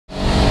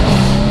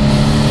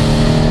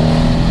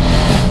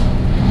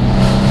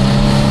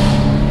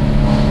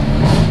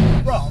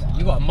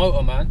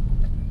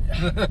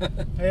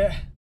Yeah.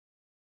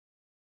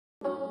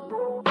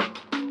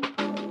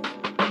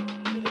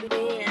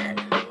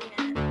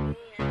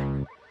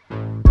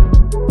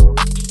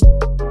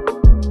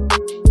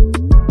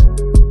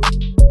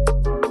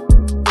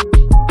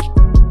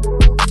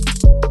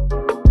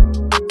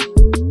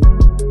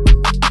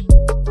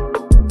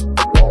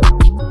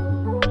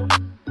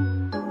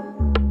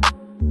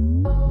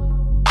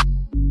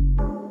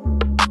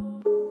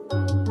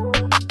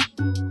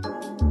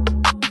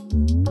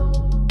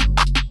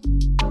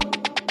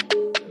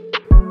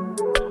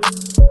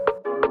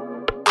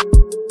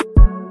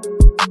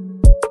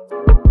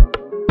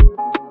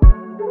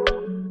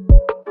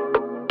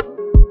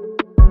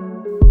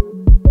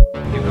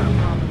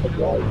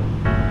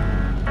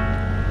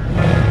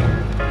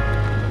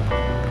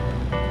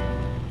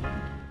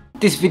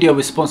 This video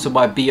is sponsored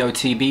by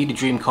BOTB, the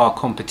Dream Car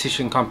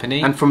Competition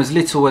Company, and from as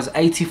little as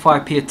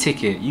 85p a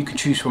ticket, you can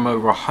choose from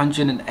over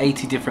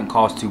 180 different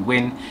cars to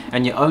win,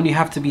 and you only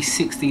have to be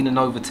 16 and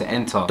over to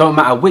enter. Don't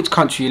matter which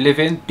country you live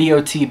in,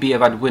 BOTB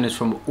have had winners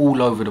from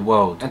all over the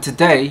world. And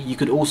today, you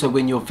could also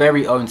win your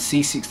very own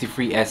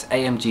C63S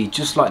AMG,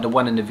 just like the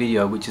one in the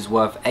video, which is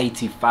worth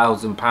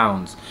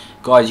 £80,000.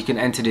 Guys, you can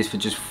enter this for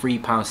just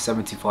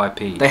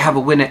 £3.75p. They have a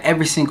winner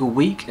every single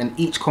week, and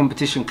each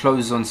competition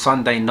closes on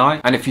Sunday night.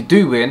 And if you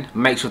do win,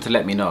 make sure to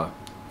let me know.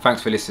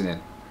 Thanks for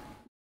listening.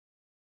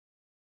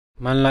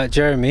 Man like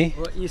Jeremy.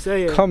 What you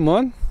saying? Come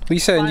on. What you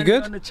saying? You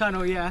good? On the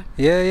channel, yeah.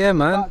 Yeah,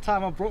 man. About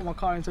time I brought my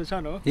car into the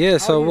channel. Yeah,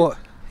 so what?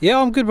 Yeah,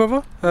 I'm good,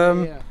 brother.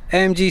 Yeah.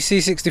 AMG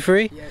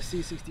C63. Yeah,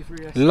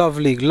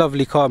 C63S.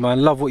 Lovely car,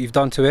 man. Love what you've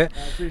done to it.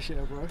 I appreciate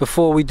it, bro.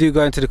 Before we do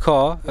go into the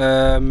car,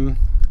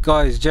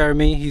 guys,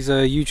 Jeremy, he's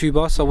a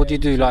YouTuber, so what do you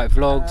do, like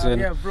vlogs?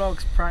 And yeah,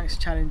 vlogs, pranks,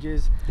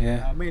 challenges.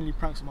 Yeah. Mainly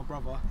pranks with my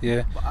brother.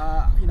 Yeah. But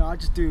you know, I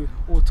just do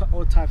all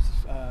types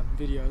of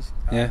videos.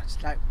 Yeah.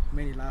 Just like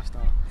mainly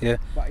lifestyle. Yeah.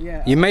 But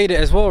yeah. You made it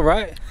as well,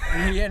 right?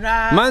 Yeah,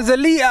 nah. Man's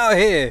elite out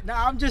here.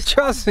 Nah, I'm just.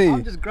 Trust me.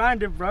 I'm just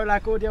grinding, bro,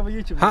 like all the other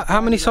YouTubers.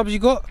 How many subs you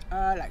got?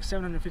 Like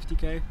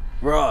 750k.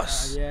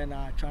 Ross. Yeah,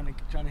 nah, trying to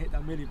hit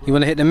that milli, bro. You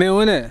want to hit the mill,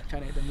 innit?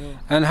 Trying to hit the mill.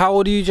 And how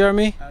old are you,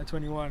 Jeremy?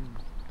 21.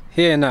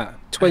 Hearing that?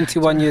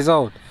 21 years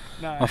old.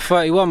 Nah. I'm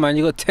 31, man.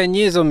 You got 10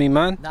 years on me,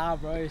 man. Nah,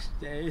 bro.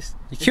 You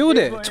killed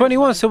it.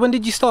 21. So when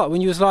did you start?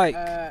 When you was like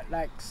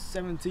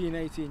 17,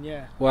 18,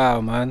 yeah. Wow,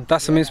 man.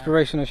 That's some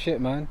inspirational shit,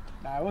 man.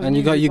 Nah, it wasn't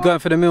and easy, you're going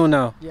for the mill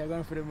now. Yeah,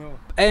 going for the mill.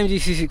 AMG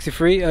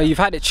C63. You've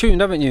had it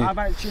tuned, haven't you? I've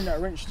had it tuned at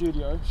Wrench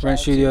Studio.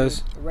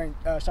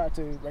 Shout out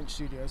to Wrench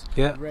Studios.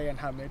 Yeah. Ray and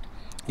Hamid.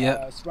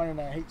 Yeah. It's running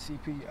a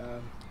HCP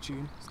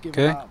tune. It's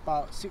giving out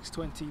about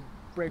 620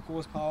 brake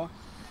horsepower.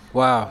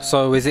 Wow.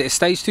 So is it a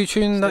stage 2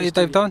 tune that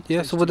they've done?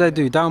 Yeah. So what do they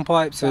do?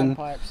 Downpipes and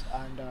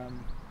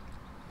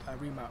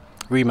remap.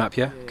 Remap,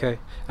 yeah. Okay.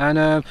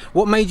 And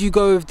what made you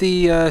go with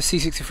the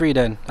C63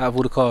 then, out of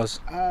all the cars?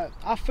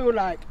 I feel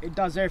like it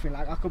does everything.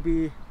 Like I could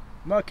be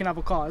murking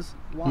other cars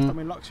whilst I'm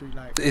in luxury.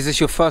 Like. Is this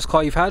your first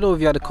car you've had, or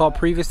have you had a car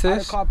previous to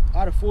this? I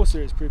had a 4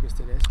 Series previous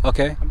to this.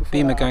 Okay.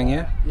 Beamer gang,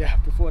 yeah. Yeah.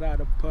 Before that, I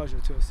had a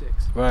Peugeot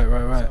 206. Right.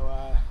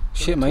 So,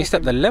 shit, man, you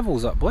stepped the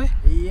levels up, boy.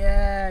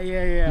 Yeah.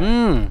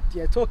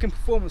 Yeah, talking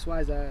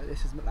performance-wise,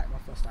 this is like my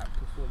first like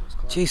performance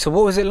car. Gee, so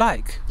what was it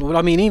like? Well,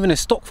 I mean, even in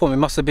stock form, it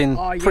must have been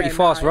pretty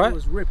fast, right? It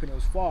was ripping, it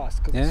was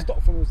fast, because the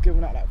stock form was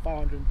giving out like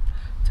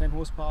 510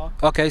 horsepower.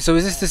 Okay, so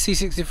is this the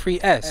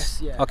C63S?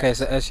 S, yeah. Okay,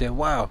 so S, yeah,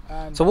 wow.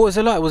 So what was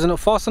it like? Wasn't it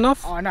fast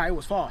enough? Oh, no, it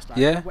was fast. Like,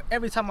 yeah?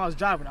 Every time I was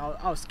driving,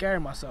 I was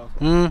scaring myself.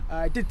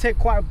 It did take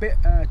quite a bit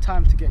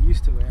time to get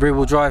used to it.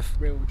 Rear-wheel drive?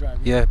 Rear-wheel drive,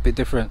 yeah. Yeah, a bit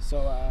different.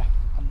 So,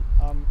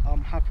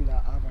 I'm happy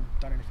that I haven't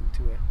done anything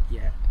to it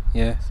yet.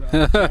 Yeah. So,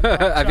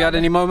 have you had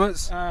any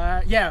moments?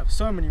 Yeah,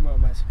 so many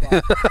moments.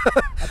 But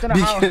I don't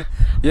know how.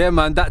 Yeah,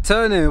 man, that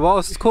turning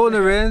whilst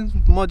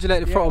cornering,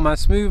 modulate the throttle, man,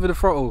 smooth with the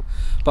throttle.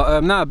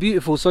 But now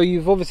beautiful. So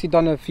you've obviously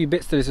done a few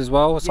bits to this as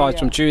well, aside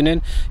from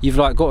tuning. You've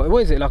like got,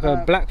 what is it, like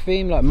a black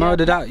theme, like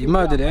murdered out? You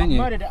murdered it, ain't you?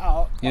 Murdered it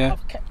out. Yeah.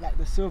 I've kept like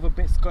the silver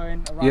bits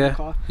going around the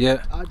car.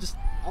 Yeah.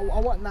 I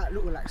want that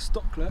little like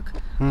stock look.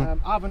 I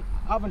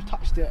haven't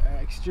touched it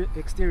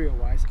exterior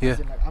wise. Yeah. As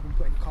in, like, I haven't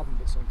put any carbon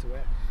bits onto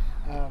it.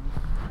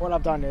 All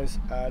I've done is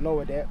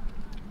lowered it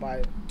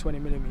by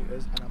 20mm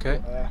and I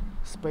put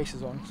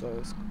spacers on.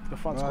 So the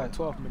front's got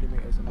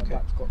 12mm and the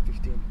back's got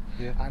 15.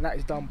 Yeah. And that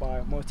is done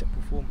by Motec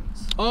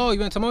Performance. Oh, you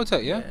went to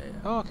Motec, yeah?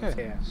 Oh, okay.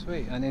 Yeah.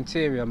 Sweet. And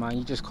interior, man,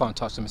 you just can't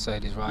touch the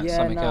Mercedes, right? Yeah,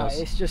 Something else.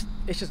 It's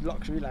just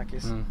luxury. Like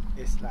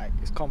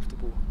it's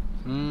comfortable.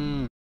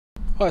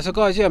 Alright, so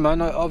guys, yeah,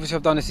 man, obviously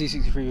I've done a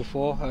C63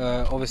 before,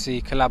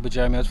 obviously collab with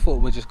Jeremy. I just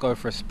thought we'd just go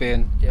for a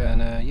spin,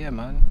 and yeah,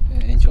 man,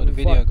 enjoy the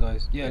video,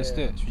 guys. Yeah, let's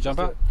do it. Should we jump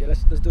out? Yeah,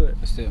 let's do it.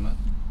 Let's do it, man.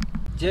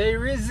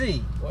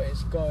 Jrizzy, what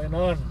is going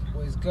on?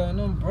 What is going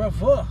on,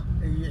 brother?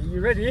 You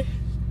ready?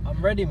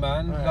 I'm ready,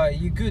 man. Like,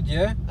 you good,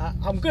 yeah?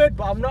 I'm good,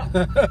 but I'm not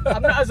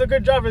as a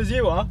good driver as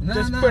you are.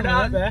 Just put it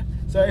out there.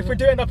 So if we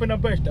do end up in a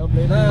bush, don't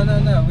blame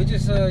me. No. We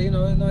just, you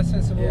know, nice,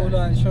 sensible,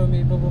 like, show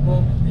me, blah, blah,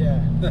 blah.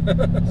 Yeah.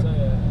 So,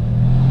 yeah.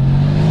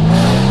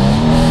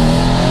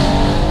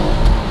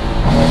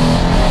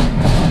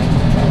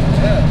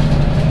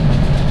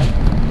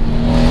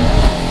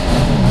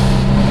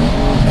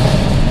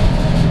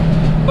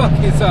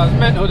 fucking sounds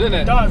mental, doesn't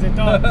it? It does, it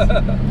does.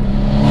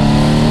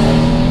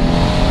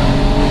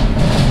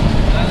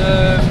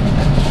 And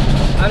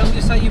how long did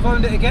you say you've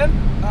owned it again?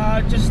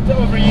 Just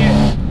over a year.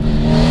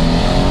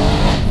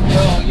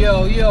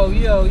 Yo,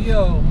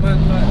 man,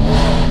 like.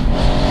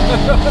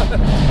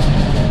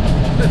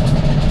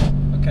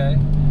 Okay,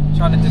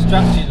 trying to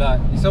distract you, like.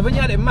 So when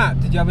you had it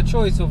mapped, did you have a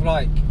choice of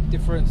like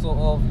different sort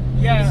of?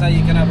 Yeah. You say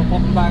you can have a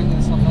pop and bang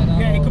and stuff like that.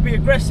 Yeah, or? it could be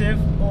aggressive,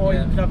 or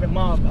you could have it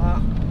mild.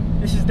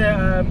 This is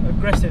the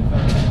aggressive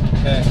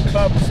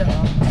purple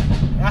setup.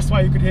 That's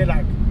why you could hear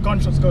like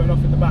gunshots going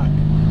off in the back.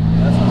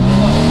 That's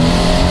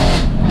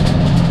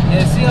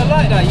yeah, see, I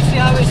like that. You see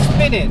how it's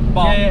spinning,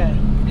 but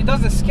it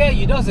doesn't scare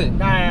you, does it?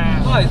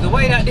 Nah. Guys, the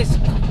way that this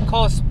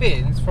car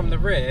spins from the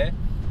rear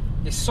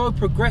is so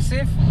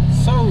progressive,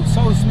 so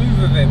smooth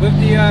with it. With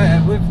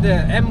the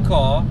M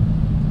car,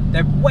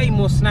 they're way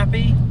more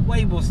snappy,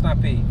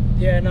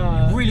 Yeah,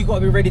 no. You really got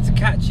to be ready to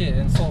catch it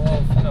and sort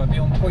of, you know, be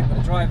on point when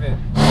to drive it.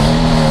 See,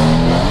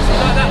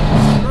 like that,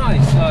 it's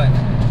nice. Like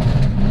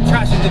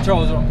traction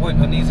controls are on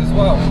point on these as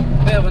well.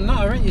 Bit of a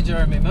nutter, aren't you,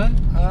 Jeremy, man?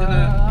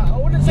 I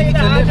wouldn't say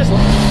that. I just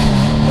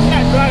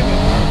like driving.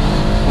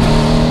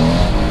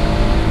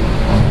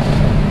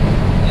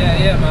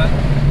 Yeah, man.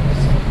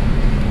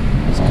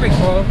 It's quick,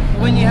 bro.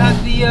 When you had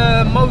the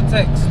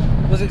Motex,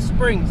 was it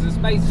springs and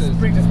spacers?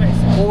 Springs and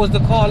spacers. What was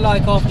the car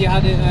like after you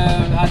had it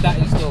had that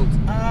installed?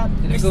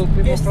 Did it feel a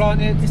bit more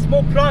planted? It's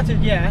more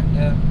planted, yeah.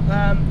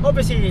 Yeah.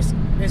 Obviously, it's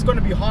going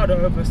to be harder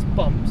over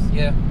bumps.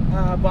 Yeah.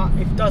 But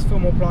it does feel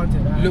more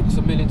planted. Looks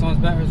a million times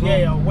better as well.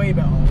 Yeah, way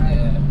better.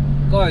 Yeah.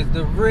 Guys,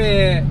 the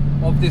rear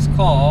of this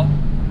car,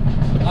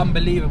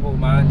 unbelievable,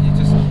 man.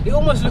 It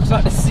almost looks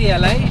like the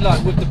CLA,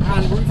 like with the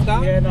pan roof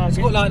down. Yeah, no, it's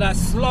got like that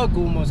slug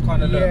almost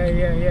kind of look.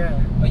 Yeah.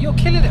 But you're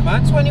killing it,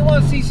 man.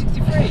 21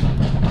 C63.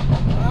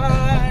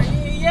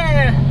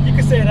 Yeah, you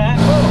could say that.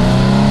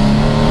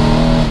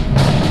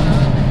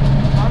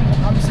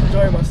 I'm just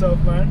enjoying myself,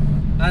 man.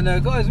 And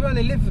guys, we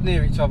only live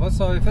near each other,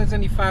 so if there's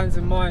any fans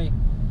in my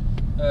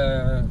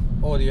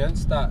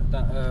audience that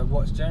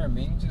watch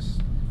Jeremy, just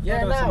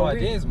some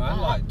ideas, man.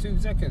 Like 2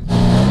 seconds.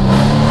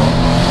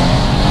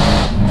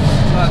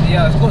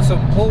 Yeah, it's got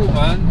some pull,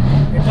 man.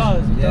 It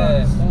does. It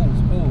does.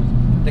 Pulls.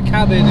 The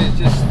cabin is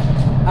just.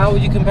 How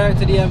would you compare it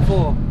to the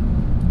M4?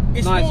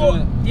 It's nice,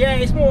 more, yeah,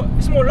 it's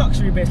more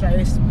luxury based. Like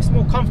it's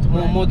more comfortable.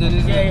 More modern,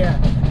 isn't it? Yeah.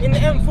 In the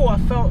M4, I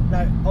felt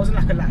like I was in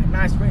like a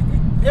nice range.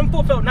 The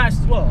M4 felt nice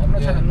as well. I'm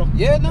not trying to knock.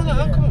 Yeah, no,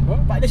 come on, bro.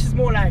 But this is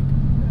more like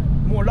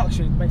more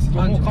luxury. Basically,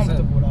 you're more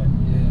comfortable. Like.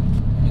 Yeah.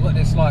 You got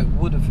this like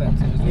wood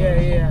effect as well.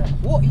 Yeah.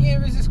 What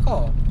year is this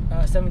car?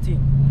 17.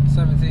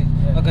 17.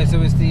 Yeah. Okay,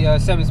 so it's the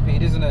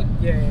 7-speed, isn't it?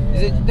 Yeah.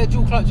 Is it? They're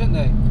dual clutch, aren't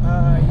they?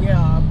 Yeah,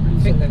 I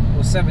believe so.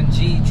 Or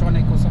 7G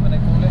Tronic or something they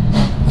call it.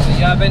 So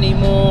you have any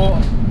more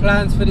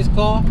plans for this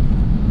car?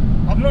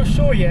 I'm not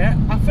sure yet.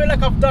 I feel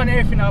like I've done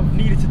everything I've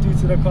needed to do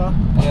to the car.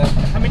 Yeah.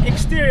 I mean,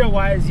 exterior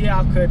wise, yeah,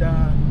 I could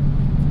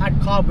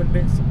add carbon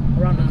bits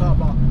around the car,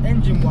 but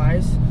engine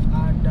wise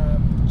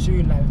and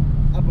tune, like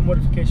other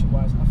modification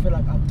wise, I feel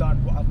like I've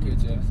done what I've needed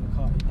to do to the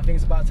car. I think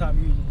it's about time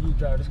you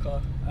drive this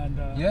car. And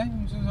yeah, you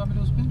want to have a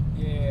little spin?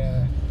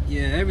 Yeah.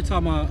 Yeah, every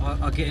time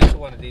I get into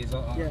one of these,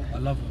 I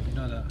love them, you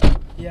know that?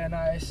 Yeah,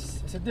 no,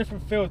 it's a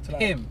different feel to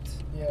like.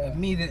 Pimped. Yeah.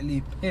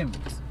 Immediately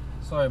pimped.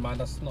 Sorry, man,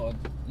 that's not,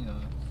 you know,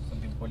 some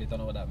people probably don't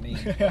know what that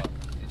means, but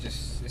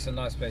it's a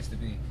nice place to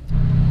be.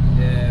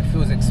 Yeah, it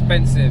feels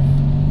expensive.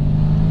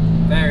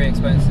 Very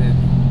expensive.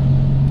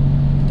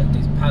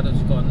 These paddles,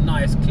 you've got a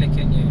nice click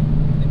in you.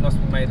 It must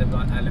be made of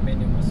like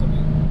aluminium or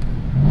something.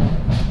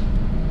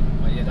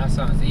 But yeah, that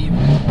sounds evil.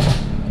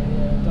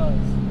 Yeah, it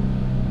does.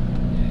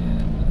 Yeah,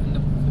 and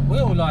the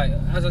wheel, like,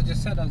 as I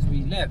just said as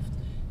we left,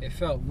 it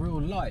felt real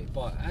light,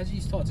 but as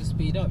you start to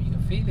speed up, you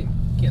can feel it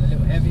getting a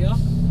little heavier.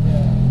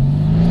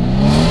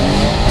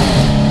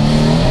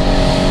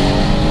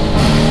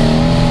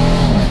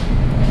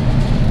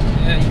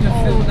 Yeah, you can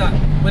feel that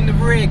when the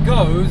rear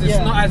goes, it's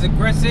not as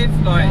aggressive,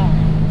 like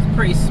it's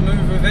pretty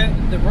smooth with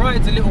it. The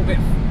ride's a little bit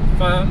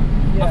firm.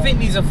 I think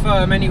these are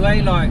firm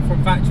anyway, like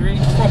from factory.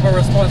 Proper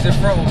responsive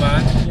throttle,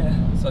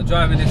 man. So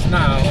driving this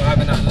now,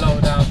 having that low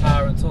down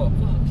power and torque,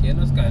 fucking,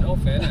 that's going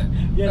off here,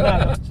 isn't it?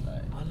 I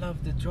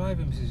love the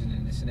driving position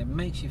in this, and it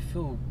makes you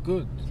feel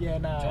good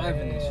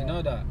driving this, you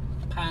know that?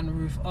 Pan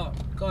roof up.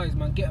 Guys,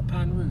 man, get a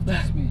pan roof,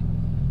 trust me.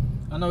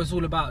 I know it's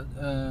all about,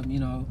 you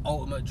know,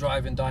 ultimate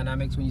driving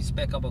dynamics. When you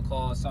spec up a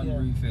car,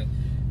 sunroof it,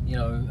 you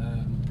know,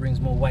 brings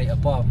more weight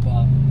above,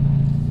 but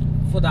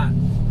for that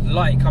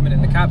light coming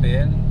in the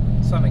cabin,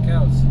 something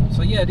else.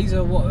 So yeah, these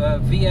are what,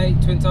 V8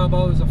 twin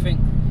turbos, I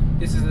think.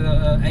 This is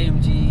a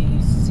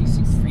AMG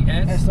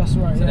C63S. Yes, that's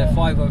right. So they're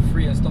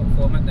 503 in stock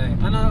form, aren't they?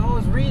 And I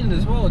was reading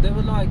as well, they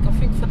were like, I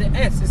think for the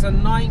S, it's a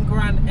 9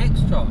 grand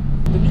extra.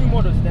 The new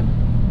models, they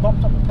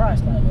bumped up the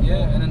price, like.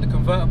 Yeah, and then the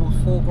convertible's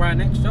 4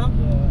 grand extra.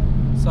 Yeah.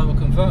 So a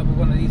convertible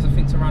one of these, I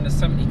think, is around the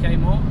 70k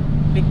mark.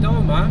 Big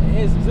dough, man.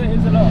 It is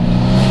a lot.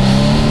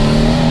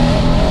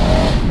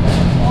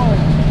 Oh.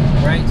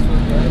 Brakes feel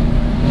good.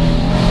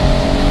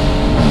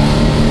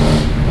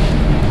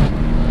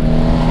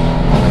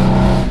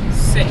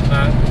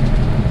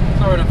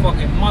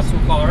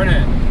 car,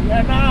 innit?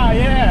 Yeah, nah,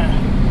 yeah.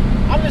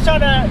 I'm just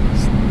trying to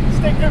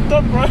stay gripped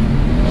on, bro.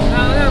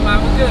 No, man,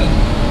 we're good.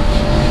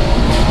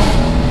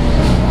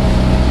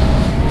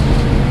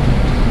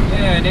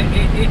 Yeah, and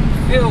it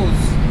feels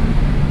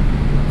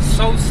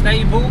so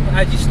stable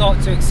as you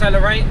start to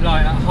accelerate,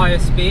 like at higher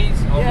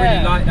speeds. I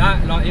really like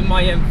that. Like in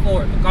my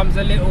M4, it becomes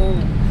a little,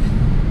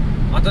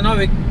 I don't know,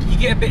 you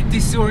get a bit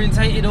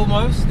disorientated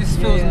almost. This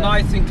feels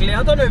nice and clear.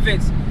 I don't know if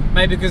it's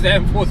maybe because the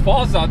M4's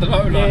faster, I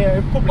don't know. Like,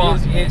 it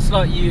probably is. It's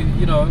like you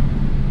know,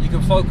 you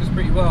can focus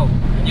pretty well.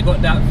 And you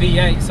got that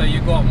V8, so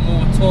you got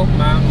more torque,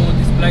 man, more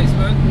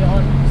displacement.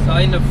 Yeah. So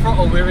in the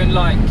throttle, we're in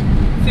like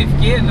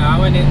 5th gear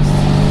now, and it's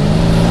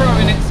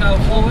throwing itself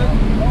forward.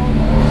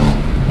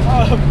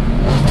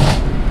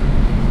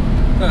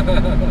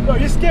 Bro,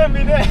 you scared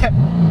me there.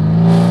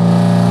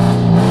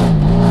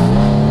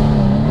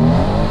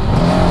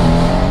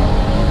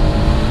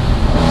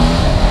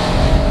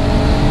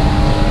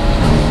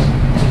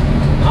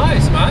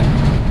 Nice, man.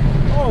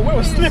 Oh, we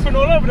were slipping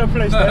all over the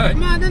place there.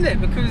 Man, isn't it?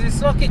 Because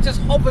it's like it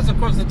just hovers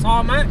across the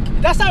tarmac.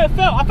 That's how it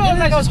felt. I felt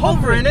like I was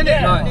hovering, isn't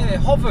it? Like, it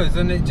hovers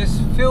and it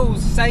just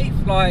feels safe,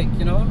 like,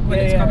 you know, when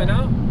it's coming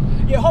out.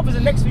 Yeah, it hovers, the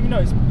next thing you know,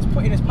 it's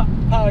putting its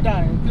power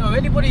down. You know,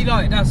 anybody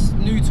like that's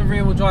new to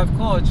rear-wheel drive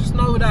cars, just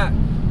know that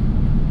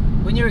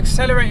when you're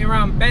accelerating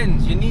around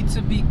bends, you need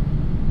to be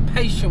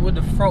patient with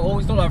the throttle.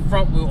 It's not like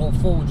front wheel or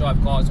four-wheel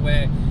drive cars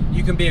where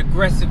you can be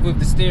aggressive with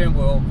the steering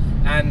wheel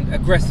and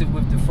aggressive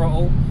with the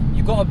throttle.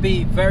 You got to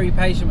be very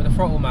patient with the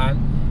throttle, man.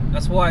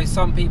 That's why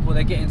some people,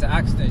 they get into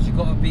accidents. You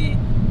got to be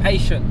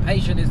patient.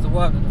 Patient is the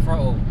word with the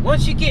throttle.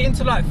 Once you get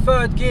into like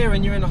 3rd gear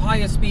and you're in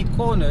higher speed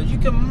corners, you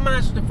can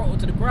mash the throttle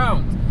to the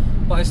ground.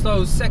 But it's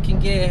those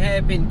 2nd gear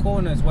hairpin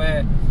corners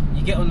where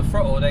you get on the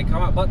throttle, they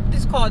come out. But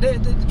this car, the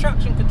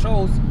traction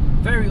control's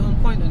very on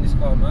point on this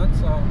car, man.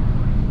 So,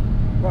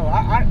 bro,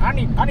 I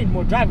need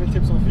more driving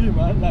tips off you,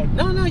 man. Like,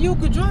 no, you're a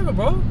good driver,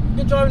 bro. You've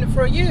been driving it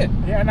for a year.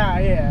 Yeah, nah,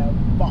 yeah.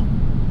 But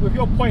with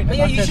your point, but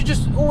yeah, you should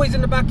just always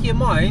in the back of your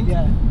mind,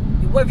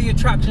 whether your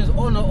traction's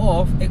on or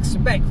off,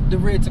 expect the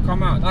rear to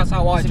come out. That's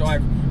how I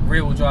drive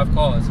rear-wheel drive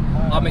cars.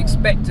 I'm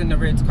expecting the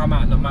rear to come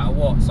out no matter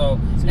what. So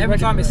every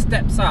time it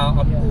steps out,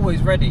 I'm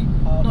always ready.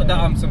 Not that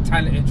I'm some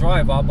talented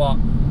driver, but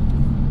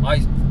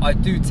I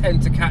do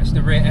tend to catch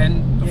the rear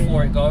end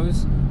before it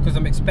goes, because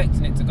I'm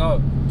expecting it to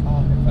go.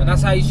 And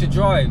that's how you should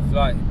drive,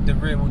 like the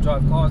rear-wheel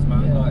drive cars,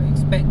 man. Like,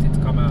 expect it to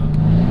come out.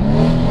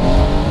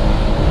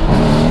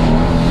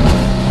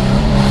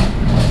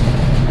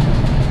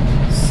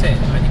 Sick,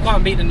 man. You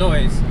can't beat the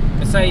noise.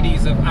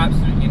 Mercedes have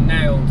absolutely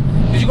nailed.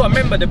 Because you got to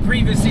remember, the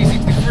previous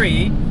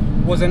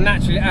C63 was a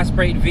naturally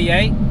aspirated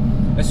V8.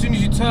 As soon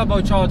as you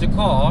turbocharge a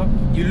car,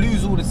 you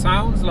lose all the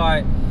sounds.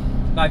 Like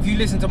if you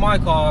listen to my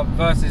car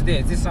versus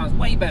this sounds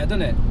way better,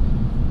 doesn't it?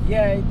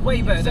 Yeah,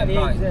 way better than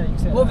like.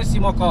 Obviously,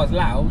 my car is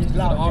loud, it's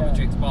loud, for the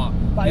Arbitrix, but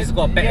this has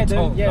got a better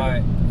tone.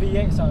 Like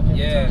V8 sound.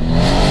 Yeah.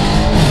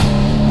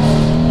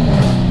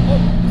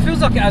 Well, it feels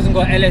like it hasn't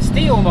got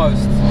LSD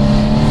almost.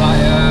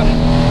 Like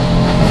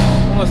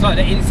almost like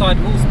the inside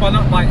wall spun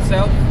up by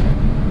itself.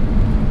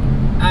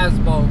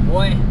 Asbo,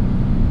 boy.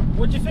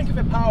 What do you think of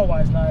it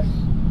power-wise, like?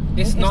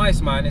 It's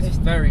nice, man. It's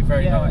very,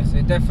 very nice.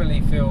 It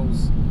definitely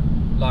feels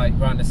like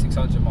around the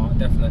 600 mark.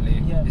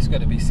 Definitely, it's got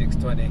to be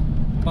 620.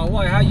 But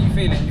what? How are you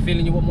feeling? You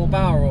feeling you want more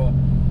power, or?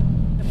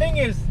 The thing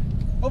is,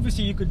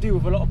 obviously you could do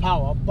with a lot of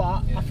power,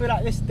 but I feel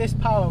like this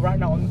power right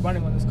now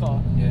running on this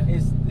car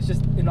is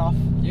just enough.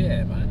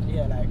 Yeah, man.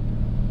 Yeah, like.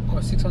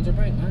 Got 600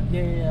 brake, man.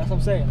 Yeah, that's what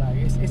I'm saying. Like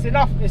it's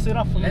enough. It's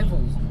enough for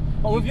levels. Me.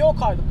 But with your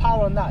car, the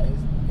power on that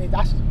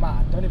that's just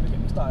mad. Don't even get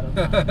me started on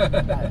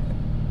that. Like,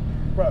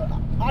 bro,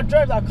 I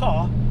drove that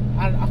car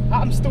and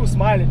I'm still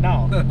smiling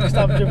now. Just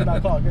having driven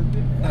that car, because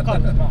that car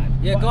is mad.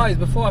 Yeah, but, guys,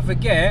 before I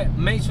forget,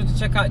 make sure to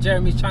check out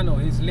Jeremy's channel.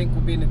 His link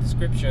will be in the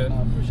description.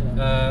 I appreciate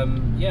that.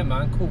 Yeah,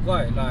 man, cool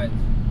guy. Like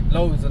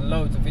loads and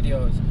loads of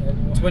videos.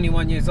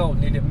 21 years old,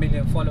 nearly 1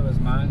 million followers,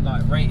 man.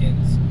 Like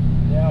ratings.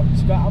 Yeah,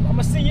 I'm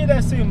gonna see you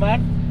there soon,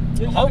 man.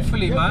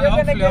 Hopefully, man.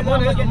 Hopefully, I'm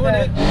on it. I'm on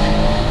it.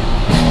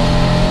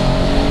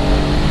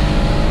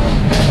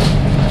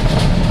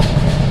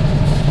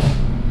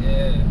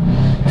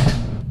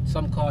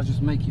 Some cars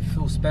just make you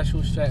feel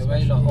special straight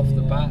away, like off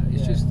the bat.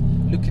 It's just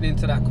looking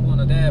into that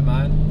corner there,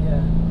 man.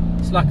 Yeah.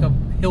 It's like a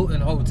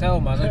Hilton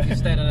hotel, man. I don't know if you've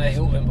stayed in a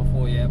Hilton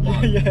before yet,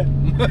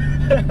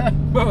 but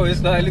bro,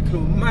 it's like looking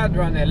all mad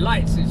around there,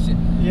 lights and shit.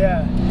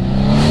 Yeah.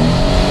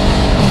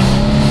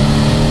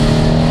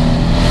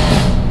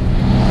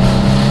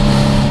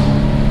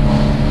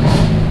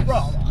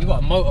 Bro, you got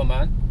a motor,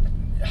 man.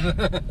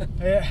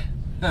 Yeah.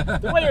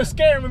 The way you're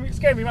scaring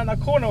me around that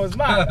corner was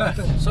mad.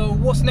 So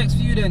what's next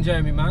for you then,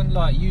 Jeremy, man?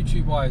 Like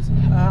YouTube wise?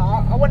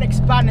 I want to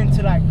expand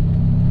into like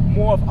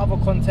more of other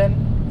content.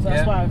 So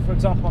that's why, for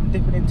example, I'm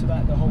dipping into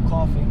like the whole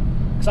car thing.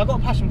 Because I've got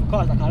a passion for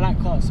cars, like I like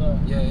cars, so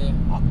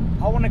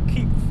I want to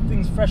keep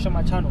things fresh on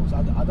my channels.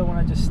 I don't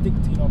want to just stick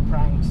to, you know,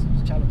 pranks,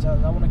 challenges.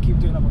 I want to keep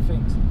doing other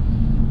things.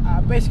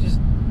 Basically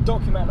just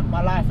document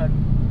my life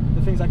and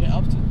the things I get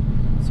up to.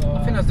 So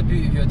I think that's the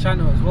beauty of your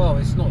channel as well.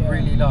 It's not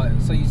really like,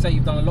 so you say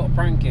you've done a lot of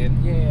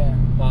pranking. Yeah.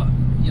 But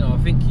you know, I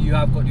think you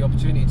have got the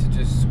opportunity to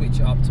just switch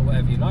it up to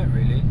whatever you like,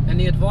 really.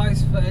 Any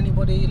advice for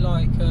anybody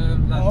like that's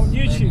on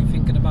YouTube,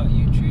 thinking about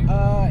YouTube?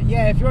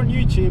 Yeah, if you're on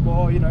YouTube,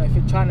 or you know, if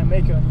you're trying to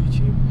make it on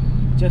YouTube,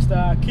 just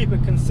keep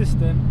it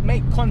consistent.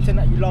 Make content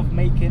that you love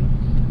making.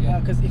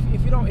 Because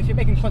if you're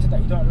making content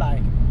that you don't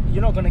like,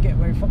 you're not gonna get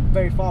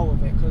very far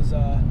with it, because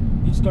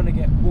you're just gonna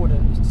get bored.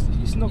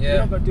 You're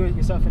not gonna do it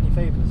yourself any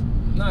favors.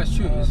 No, it's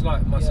true. It's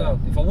like myself.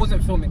 If I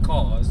wasn't filming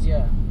cars,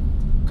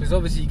 because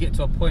obviously you get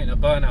to a point, a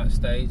burnout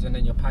stage, and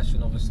then your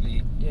passion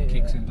obviously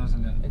kicks in,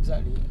 doesn't it?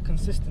 Exactly.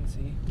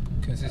 Consistency.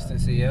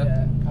 Consistency,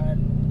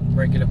 and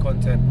regular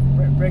content.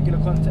 Regular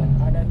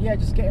content, and then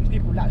just getting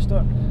people latched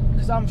on,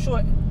 because I'm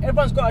sure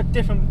everyone's got a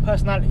different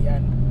personality,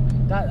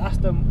 and that's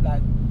the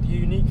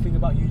unique thing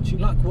about YouTube.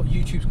 Like what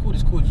YouTube's called,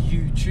 it's called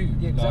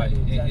YouTube. Yeah,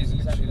 exactly. Like, it is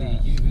literally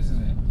you,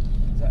 isn't it?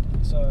 Exactly.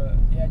 So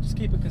just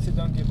keep it consistent,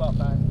 don't give up,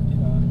 and you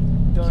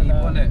know, keep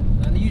on it.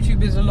 And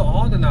YouTube is a lot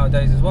harder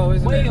nowadays as well,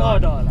 isn't it? Way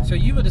harder. Like, so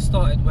you would have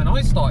started when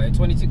I started,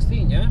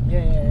 2016, yeah?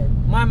 Yeah.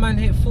 My man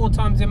hit 4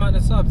 times the amount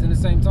of subs in the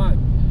same time.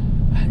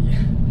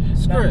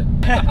 Screw it.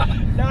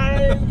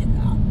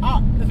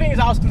 The thing is,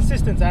 I was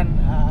consistent, and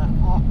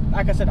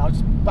like I said, I was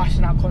just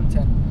bashing out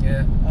content.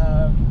 Yeah.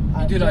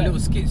 You do like little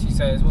skits, you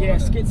say, as well. Yeah,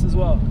 skits as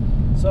well.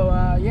 So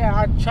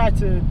I try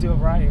to do a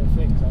variety of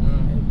things,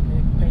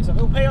 and it pays off.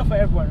 It'll pay off for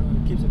everyone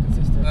who keeps it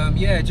consistent.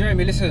 Yeah,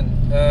 Jeremy, listen.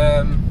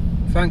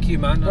 Thank you,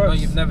 man. I know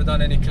you've never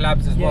done any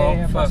collabs as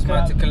well. First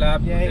man to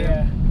collab.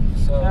 Yeah.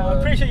 So I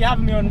appreciate you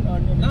having me on the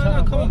channel.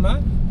 No, come on,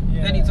 man.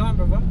 Anytime,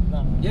 brother.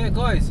 No. Yeah,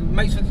 guys,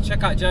 make sure to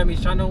check out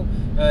Jeremy's channel.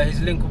 His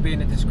link will be in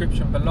the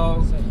description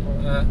below.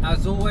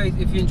 As always,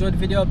 if you enjoyed the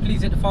video,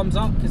 please hit the thumbs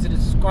up, consider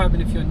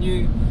subscribing if you're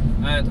new,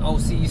 and I'll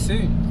see you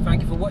soon.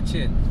 Thank you for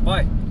watching.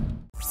 Bye.